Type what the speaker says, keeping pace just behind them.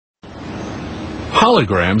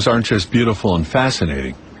Holograms aren't just beautiful and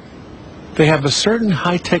fascinating. They have a certain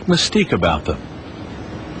high-tech mystique about them.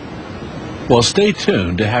 Well, stay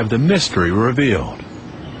tuned to have the mystery revealed.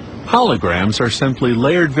 Holograms are simply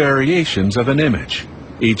layered variations of an image,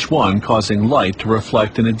 each one causing light to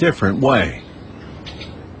reflect in a different way.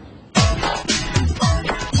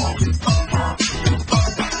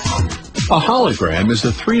 A hologram is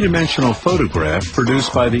a three-dimensional photograph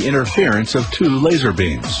produced by the interference of two laser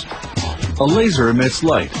beams. A laser emits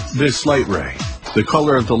light, this light ray. The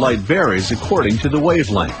color of the light varies according to the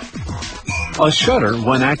wavelength. A shutter,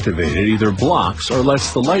 when activated, either blocks or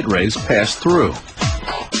lets the light rays pass through.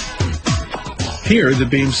 Here, the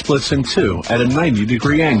beam splits in two at a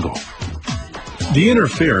 90-degree angle. The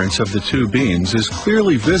interference of the two beams is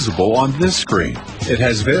clearly visible on this screen. It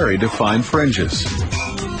has very defined fringes.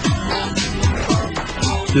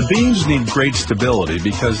 The beams need great stability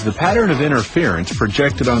because the pattern of interference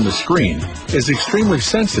projected on the screen is extremely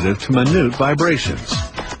sensitive to minute vibrations.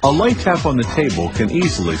 A light tap on the table can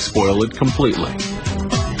easily spoil it completely.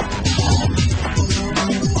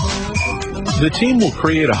 The team will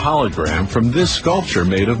create a hologram from this sculpture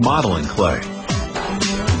made of modeling clay.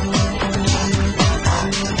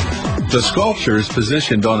 The sculpture is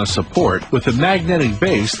positioned on a support with a magnetic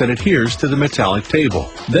base that adheres to the metallic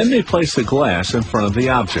table. Then they place the glass in front of the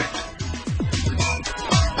object.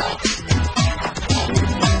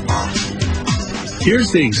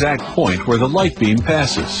 Here's the exact point where the light beam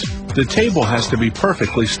passes. The table has to be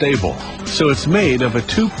perfectly stable, so it's made of a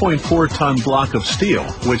 2.4-ton block of steel,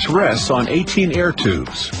 which rests on 18 air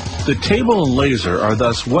tubes. The table and laser are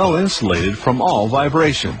thus well insulated from all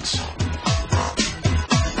vibrations.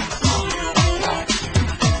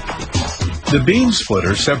 The beam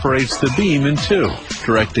splitter separates the beam in two,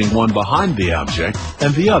 directing one behind the object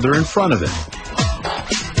and the other in front of it.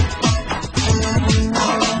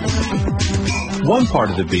 One part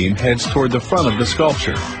of the beam heads toward the front of the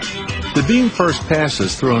sculpture. The beam first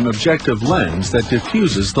passes through an objective lens that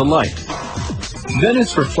diffuses the light. Then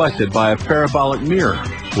it's reflected by a parabolic mirror,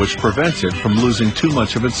 which prevents it from losing too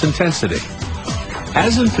much of its intensity.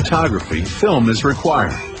 As in photography, film is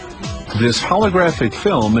required. This holographic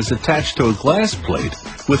film is attached to a glass plate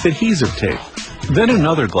with adhesive tape. Then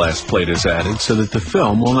another glass plate is added so that the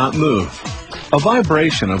film will not move. A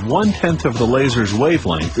vibration of 1/10 of the laser's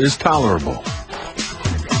wavelength is tolerable.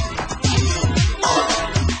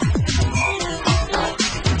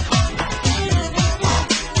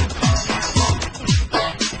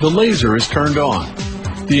 The laser is turned on.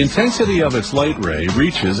 The intensity of its light ray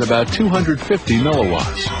reaches about 250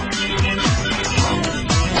 milliwatts.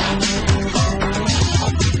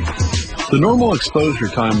 The normal exposure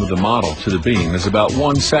time of the model to the beam is about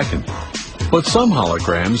 1 second, but some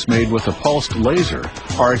holograms made with a pulsed laser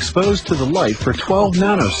are exposed to the light for 12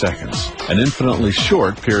 nanoseconds, an infinitely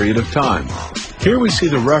short period of time. Here we see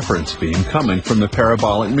the reference beam coming from the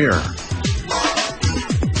parabolic mirror.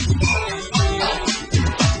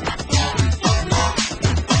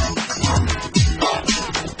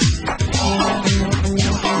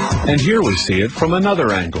 And here we see it from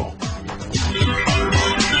another angle.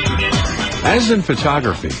 As in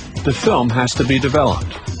photography, the film has to be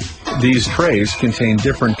developed. These trays contain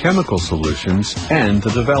different chemical solutions and the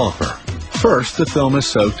developer. First, the film is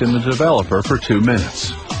soaked in the developer for 2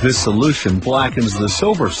 minutes. This solution blackens the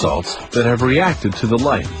silver salts that have reacted to the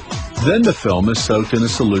light. Then the film is soaked in a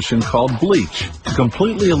solution called bleach to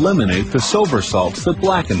completely eliminate the silver salts that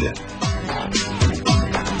blackened it.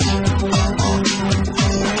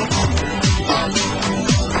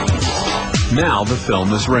 Now the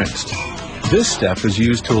film is rinsed. This step is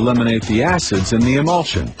used to eliminate the acids in the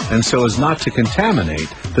emulsion and so as not to contaminate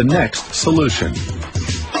the next solution.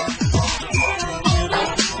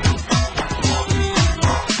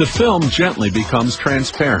 The film gently becomes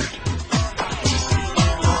transparent.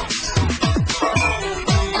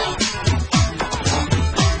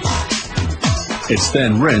 It's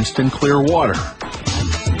then rinsed in clear water.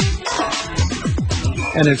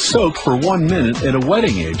 And it's soaked for 1 minute in a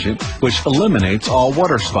wetting agent which eliminates all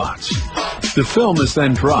water spots. The film is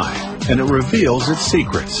then dry, and it reveals its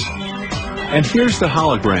secrets. And here's the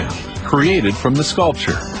hologram, created from the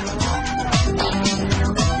sculpture.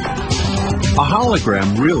 A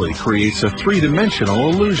hologram really creates a three-dimensional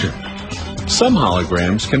illusion. Some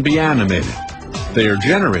holograms can be animated. They are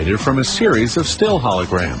generated from a series of still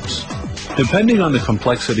holograms. Depending on the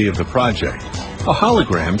complexity of the project, a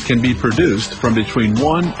hologram can be produced from between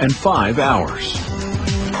 1 and 5 hours.